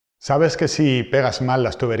¿Sabes que si pegas mal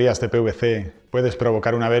las tuberías de PVC puedes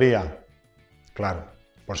provocar una avería? Claro,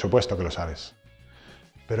 por supuesto que lo sabes.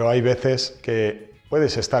 Pero hay veces que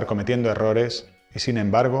puedes estar cometiendo errores y sin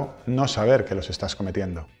embargo no saber que los estás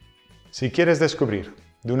cometiendo. Si quieres descubrir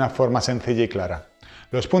de una forma sencilla y clara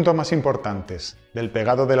los puntos más importantes del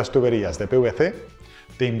pegado de las tuberías de PVC,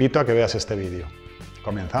 te invito a que veas este vídeo.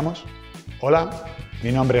 ¿Comenzamos? Hola,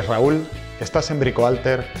 mi nombre es Raúl, estás en BRICO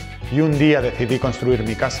ALTER y un día decidí construir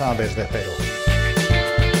mi casa desde cero.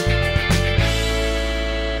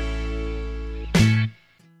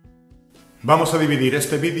 Vamos a dividir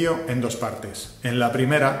este vídeo en dos partes. En la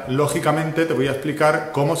primera, lógicamente, te voy a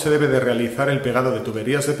explicar cómo se debe de realizar el pegado de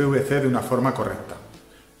tuberías de PVC de una forma correcta.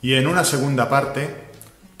 Y en una segunda parte,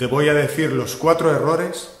 te voy a decir los 4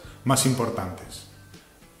 errores más importantes.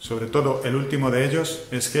 Sobre todo, el último de ellos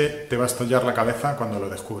es que te va a estallar la cabeza cuando lo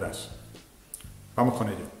descubras. Vamos con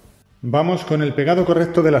ello. Vamos con el pegado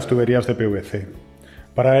correcto de las tuberías de PVC.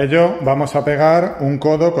 Para ello vamos a pegar un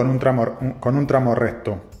codo con un tramo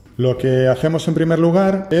recto. Lo que hacemos en primer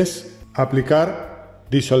lugar es aplicar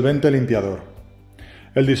disolvente limpiador.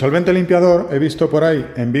 El disolvente limpiador he visto por ahí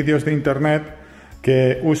en vídeos de internet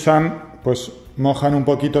que usan, pues mojan un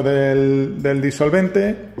poquito del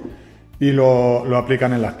disolvente y lo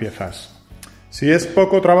aplican en las piezas. Si es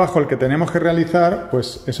poco trabajo el que tenemos que realizar,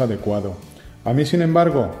 pues es adecuado. A mí, sin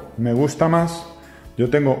embargo, me gusta más.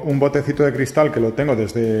 Yo tengo un botecito de cristal que lo tengo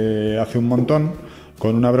desde hace un montón,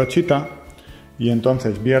 con una brochita, y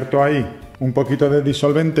entonces vierto ahí un poquito de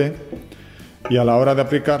disolvente y a la hora de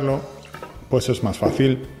aplicarlo, pues es más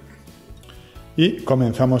fácil. Y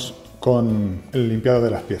comenzamos con el limpiado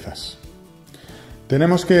de las piezas.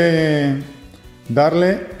 Tenemos que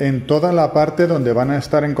darle en toda la parte donde van a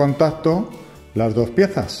estar en contacto las dos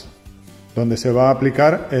piezas, donde se va a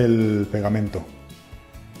aplicar el pegamento.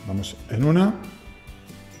 Damos en una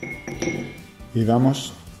y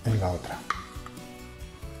damos en la otra.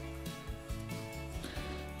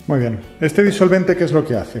 Muy bien, este disolvente, ¿qué es lo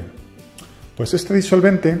que hace? Pues este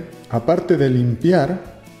disolvente, aparte de limpiar,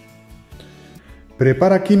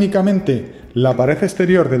 prepara químicamente la pared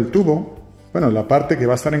exterior del tubo, bueno, la parte que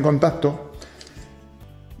va a estar en contacto,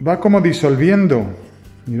 va como disolviendo,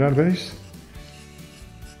 mirad, ¿veis?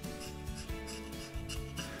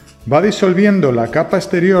 Va disolviendo la capa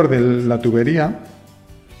exterior de la tubería.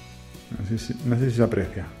 No sé si se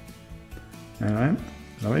aprecia.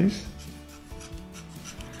 ¿Lo veis?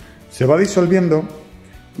 Se va disolviendo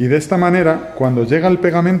y de esta manera, cuando llega el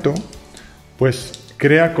pegamento, pues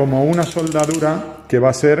crea como una soldadura que va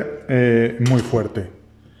a ser muy fuerte.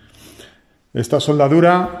 Esta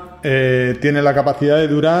soldadura tiene la capacidad de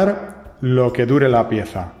durar lo que dure la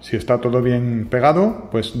pieza. Si está todo bien pegado,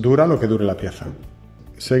 pues dura lo que dure la pieza.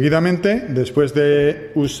 Seguidamente, después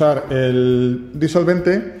de usar el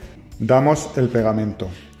disolvente, damos el pegamento.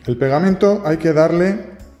 El pegamento hay que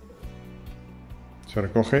darle, se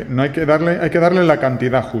recoge, no hay que darle la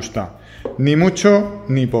cantidad justa, ni mucho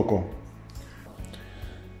ni poco.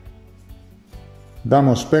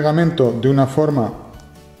 Damos pegamento de una forma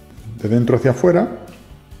de dentro hacia afuera.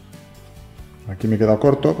 Aquí me queda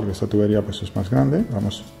corto porque esta tubería pues es más grande.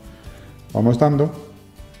 Vamos dando.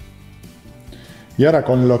 Y ahora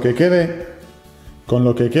con lo que quede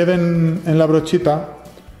en la brochita,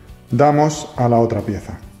 damos a la otra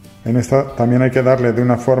pieza. En esta también hay que darle de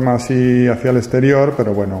una forma así hacia el exterior,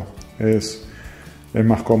 pero bueno, es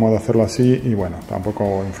más cómodo hacerlo así y bueno,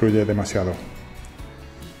 tampoco influye demasiado.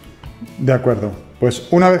 De acuerdo, pues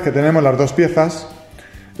una vez que tenemos las dos piezas,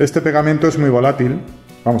 este pegamento es muy volátil,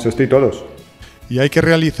 vamos, este y todos. Y hay que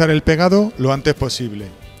realizar el pegado lo antes posible.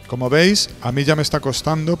 Como veis, a mí ya me está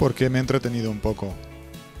costando porque me he entretenido un poco.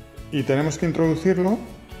 Y tenemos que introducirlo,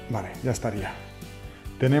 vale, ya estaría.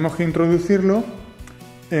 Tenemos que introducirlo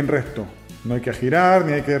en recto. No hay que girar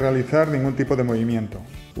ni hay que realizar ningún tipo de movimiento.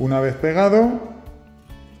 Una vez pegado,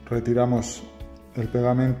 retiramos el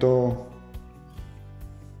pegamento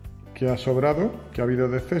que ha sobrado, que ha habido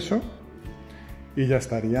de exceso, y ya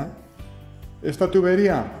estaría. Esta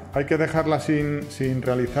tubería hay que dejarla sin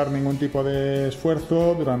realizar ningún tipo de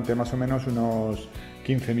esfuerzo durante más o menos unos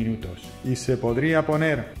 15 minutos. Y se podría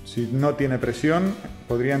poner, si no tiene presión,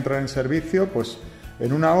 podría entrar en servicio, pues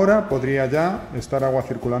en una hora podría ya estar agua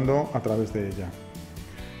circulando a través de ella.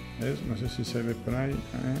 ¿Ves? No sé si se ve por ahí.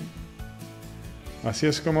 Así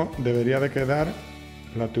es como debería de quedar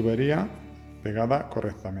la tubería pegada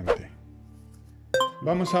correctamente.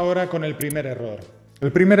 Vamos ahora con el primer error.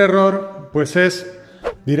 El primer error, pues, es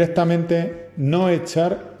directamente no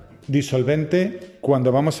echar disolvente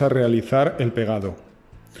cuando vamos a realizar el pegado.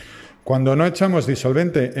 Cuando no echamos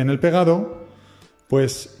disolvente en el pegado,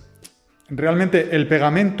 pues realmente el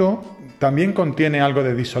pegamento también contiene algo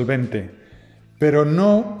de disolvente, pero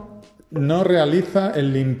no realiza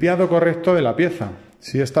el limpiado correcto de la pieza.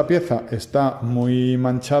 Si esta pieza está muy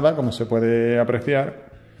manchada, como se puede apreciar,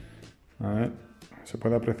 a ver, se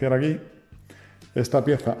puede apreciar aquí, esta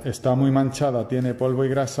pieza está muy manchada, tiene polvo y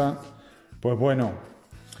grasa, pues bueno,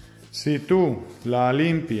 si tú la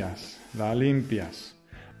limpias,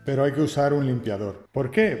 pero hay que usar un limpiador. ¿Por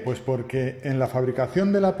qué? Pues porque en la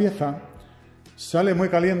fabricación de la pieza sale muy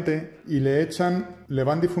caliente y le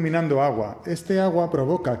van difuminando agua. Este agua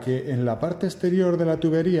provoca que en la parte exterior de la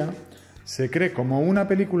tubería se cree como una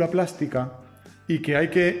película plástica y que hay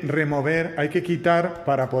que remover, hay que quitar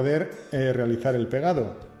para poder realizar el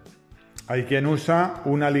pegado. Hay quien usa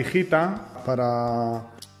una lijita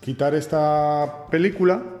para quitar esta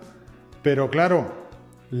película, pero claro,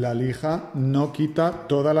 la lija no quita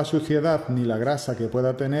toda la suciedad ni la grasa que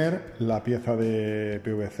pueda tener la pieza de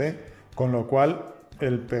PVC, con lo cual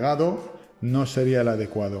el pegado no sería el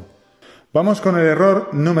adecuado. Vamos con el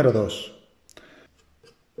error número 2.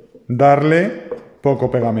 Darle poco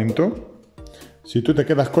pegamento. Si tú te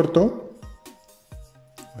quedas corto,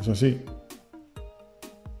 es así,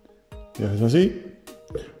 y haces así,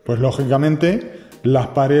 pues lógicamente las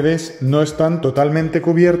paredes no están totalmente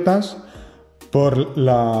cubiertas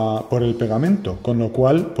por el pegamento, con lo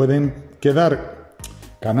cual pueden quedar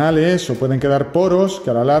canales o pueden quedar poros que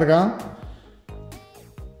a la larga,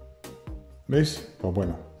 ¿veis? Pues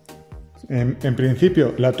bueno, en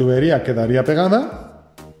principio la tubería quedaría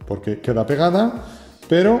pegada, porque queda pegada,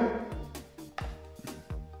 pero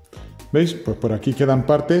 ¿veis? Pues por aquí quedan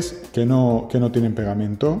partes que no tienen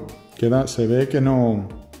pegamento, se ve que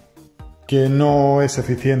no es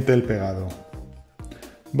eficiente el pegado.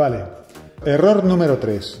 Vale. Error número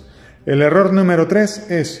 3. El error número 3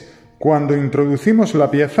 es cuando introducimos la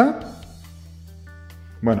pieza.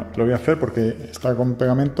 Bueno, lo voy a hacer porque está con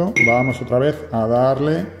pegamento. Vamos otra vez a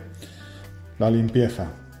darle la limpieza.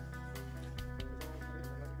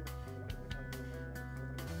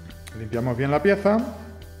 Limpiamos bien la pieza.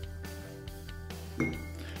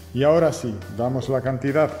 Y ahora sí, damos la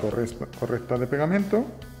cantidad correcta de pegamento.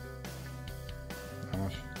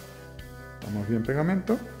 Damos bien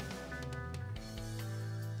pegamento.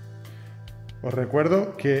 Os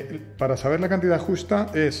recuerdo que para saber la cantidad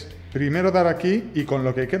justa es primero dar aquí y con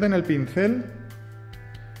lo que quede en el pincel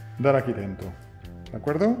dar aquí dentro, ¿de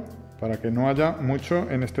acuerdo? Para que no haya mucho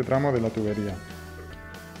en este tramo de la tubería.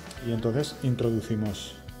 Y entonces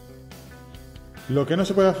introducimos. Lo que no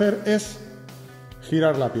se puede hacer es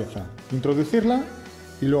girar la pieza, introducirla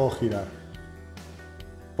y luego girar.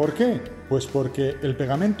 ¿Por qué? Pues porque el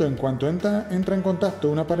pegamento, en cuanto entra en contacto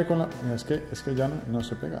una pared con la... Es que ya no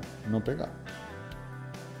se pega, no pega.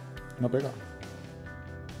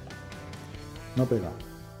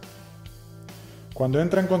 Cuando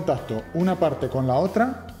entra en contacto una parte con la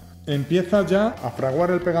otra, empieza ya a fraguar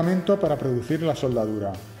el pegamento para producir la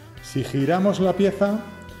soldadura. Si giramos la pieza,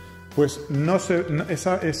 pues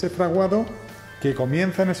ese fraguado que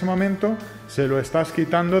comienza en ese momento, se lo estás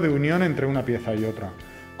quitando de unión entre una pieza y otra.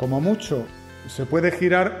 Como mucho, se puede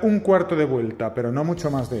girar un cuarto de vuelta, pero no mucho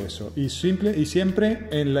más de eso. Y siempre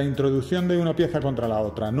en la introducción de una pieza contra la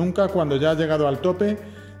otra. Nunca cuando ya ha llegado al tope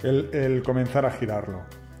el comenzar a girarlo.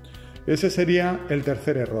 Ese sería el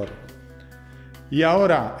tercer error. Y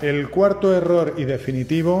ahora, el cuarto error y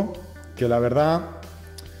definitivo, que la verdad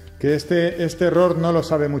que este error no lo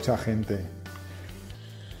sabe mucha gente.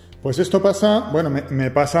 Pues esto pasa, bueno, me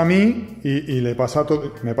pasa a mí y le pasa a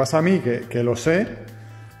todo, me pasa a mí que lo sé.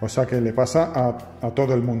 O sea que le pasa a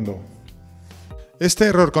todo el mundo. Este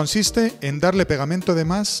error consiste en darle pegamento de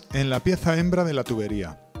más en la pieza hembra de la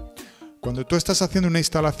tubería. Cuando tú estás haciendo una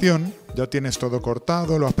instalación, ya tienes todo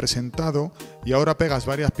cortado, lo has presentado y ahora pegas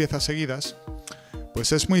varias piezas seguidas,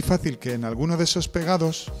 pues es muy fácil que en alguno de esos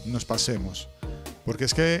pegados nos pasemos. Porque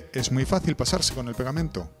es que es muy fácil pasarse con el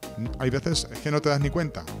pegamento. Hay veces que no te das ni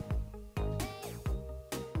cuenta.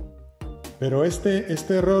 Pero este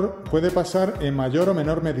error puede pasar en mayor o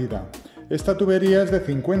menor medida. Esta tubería es de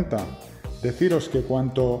 50. Deciros que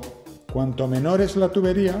cuanto menor es la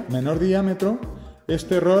tubería, menor diámetro,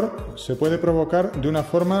 este error se puede provocar de una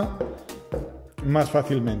forma más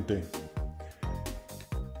fácilmente.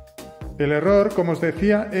 El error, como os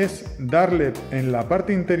decía, es darle en la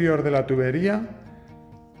parte interior de la tubería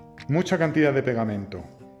mucha cantidad de pegamento.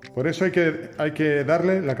 Por eso hay que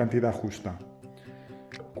darle la cantidad justa.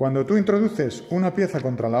 Cuando tú introduces una pieza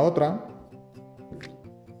contra la otra,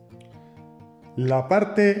 la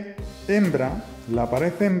parte hembra, la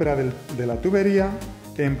pared hembra de la tubería,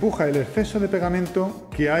 empuja el exceso de pegamento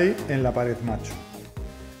que hay en la pared macho.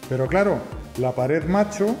 Pero claro, la pared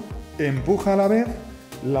macho empuja a la vez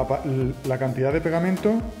la cantidad de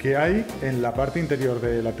pegamento que hay en la parte interior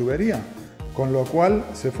de la tubería, con lo cual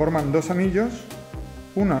se forman dos anillos,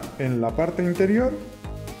 una en la parte interior,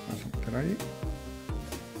 vamos a meter ahí,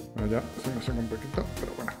 bueno, ya se me seca un poquito,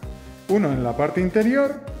 pero bueno, uno en la parte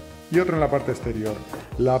interior y otro en la parte exterior.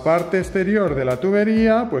 La parte exterior de la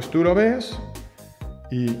tubería, pues tú lo ves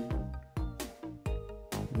y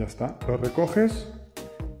ya está, lo recoges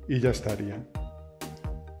y ya estaría.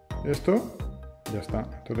 Esto ya está.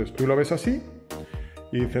 Entonces tú lo ves así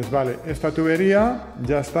y dices, vale, esta tubería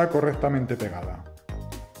ya está correctamente pegada.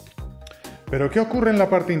 ¿Pero qué ocurre en la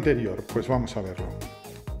parte interior? Pues vamos a verlo.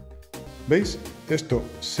 ¿Veis? Esto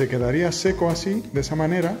se quedaría seco así, de esa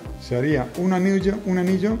manera, se haría un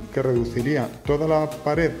anillo que reduciría toda la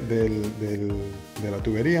pared de la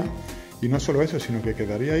tubería, y no solo eso, sino que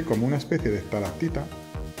quedaría ahí como una especie de estalactita,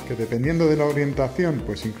 que dependiendo de la orientación,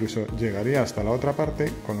 pues incluso llegaría hasta la otra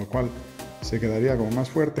parte, con lo cual se quedaría como más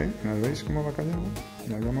fuerte. ¿Veis cómo va cayendo?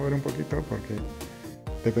 Me voy a mover un poquito porque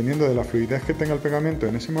dependiendo de la fluidez que tenga el pegamento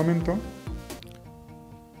en ese momento.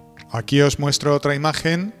 Aquí os muestro otra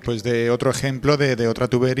imagen, pues de otro ejemplo de otra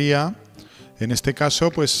tubería. En este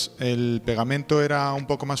caso, pues el pegamento era un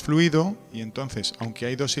poco más fluido y entonces, aunque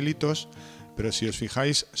hay dos hilitos, pero si os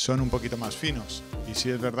fijáis son un poquito más finos. Y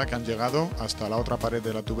sí es verdad que han llegado hasta la otra pared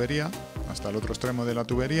de la tubería, hasta el otro extremo de la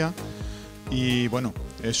tubería. Y bueno,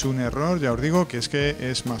 es un error, ya os digo, que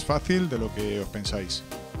es más fácil de lo que os pensáis.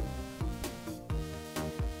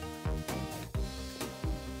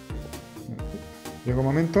 Llega un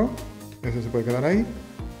momento, eso se puede quedar ahí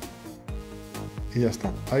y ya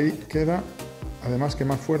está. Ahí queda, además que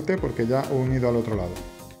más fuerte porque ya he unido al otro lado.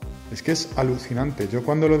 Es que es alucinante. Yo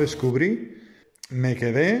cuando lo descubrí me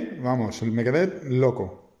quedé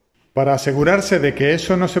loco. Para asegurarse de que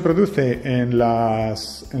eso no se produce en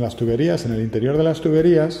las tuberías, en el interior de las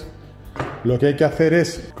tuberías, lo que hay que hacer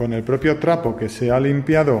es, con el propio trapo que se ha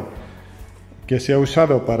limpiado, que se ha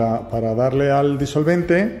usado para darle al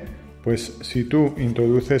disolvente, pues si tú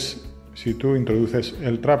introduces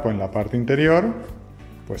el trapo en la parte interior,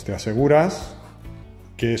 pues te aseguras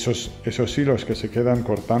que esos hilos que se quedan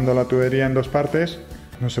cortando la tubería en dos partes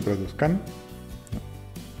no se produzcan.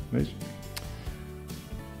 ¿Veis?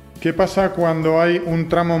 ¿Qué pasa cuando hay un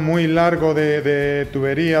tramo muy largo de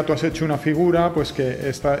tubería? Tú has hecho una figura, pues que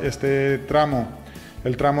este tramo,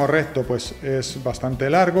 el tramo recto, pues es bastante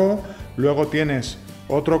largo, luego tienes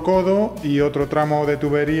otro codo y otro tramo de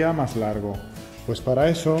tubería más largo. Pues para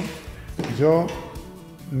eso yo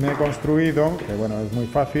me he construido, que bueno, es muy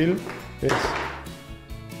fácil,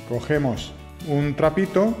 cogemos un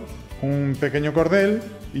trapito, un pequeño cordel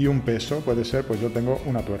y un peso, puede ser, pues yo tengo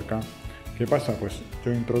una tuerca. ¿Qué pasa? Pues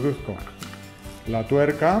yo introduzco la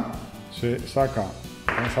tuerca, se saca,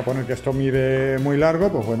 vamos a poner que esto mide muy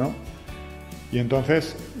largo, pues bueno, y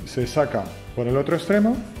entonces se saca por el otro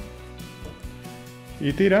extremo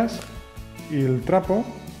y tiras y el trapo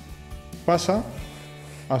pasa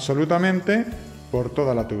absolutamente por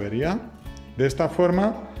toda la tubería. De esta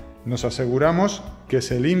forma nos aseguramos que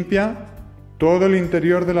se limpia todo el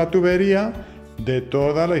interior de la tubería de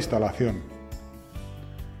toda la instalación.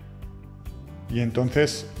 Y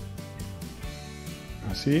entonces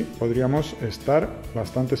así podríamos estar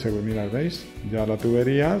bastante seguros. Mirad, ¿veis? Ya la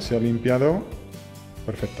tubería se ha limpiado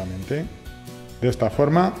perfectamente. De esta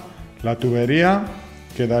forma la tubería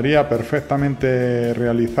quedaría perfectamente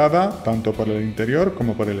realizada tanto por el interior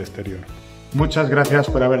como por el exterior. Muchas gracias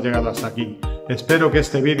por haber llegado hasta aquí. Espero que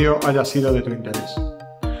este vídeo haya sido de tu interés.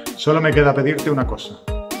 Solo me queda pedirte una cosa.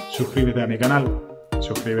 Suscríbete a mi canal.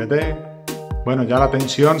 Suscríbete. Bueno, ya la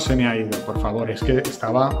tensión se me ha ido, por favor. Es que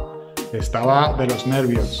estaba de los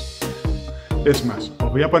nervios. Es más,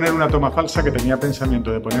 os voy a poner una toma falsa que tenía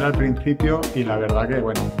pensamiento de poner al principio y la verdad que,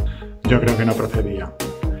 bueno, yo creo que no procedía.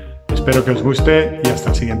 Espero que os guste y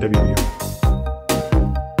hasta el siguiente vídeo.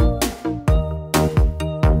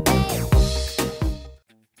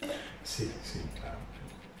 Sí, claro.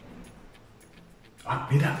 Ah,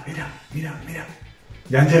 mira.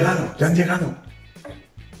 Ya han llegado.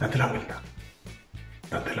 Date la vuelta.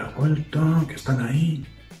 Que están ahí.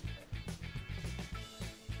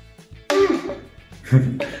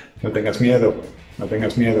 No tengas miedo.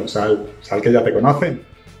 Sal que ya te conocen.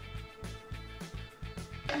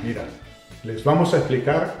 Mira, les vamos a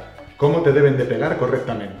explicar cómo te deben de pegar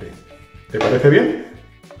correctamente. ¿Te parece bien?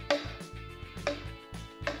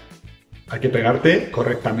 Hay que pegarte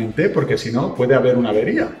correctamente porque si no puede haber una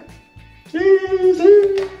avería. Sí.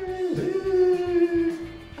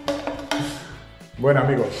 Bueno,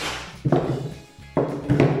 amigos,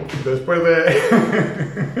 después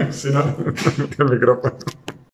de... si no, el micrófono.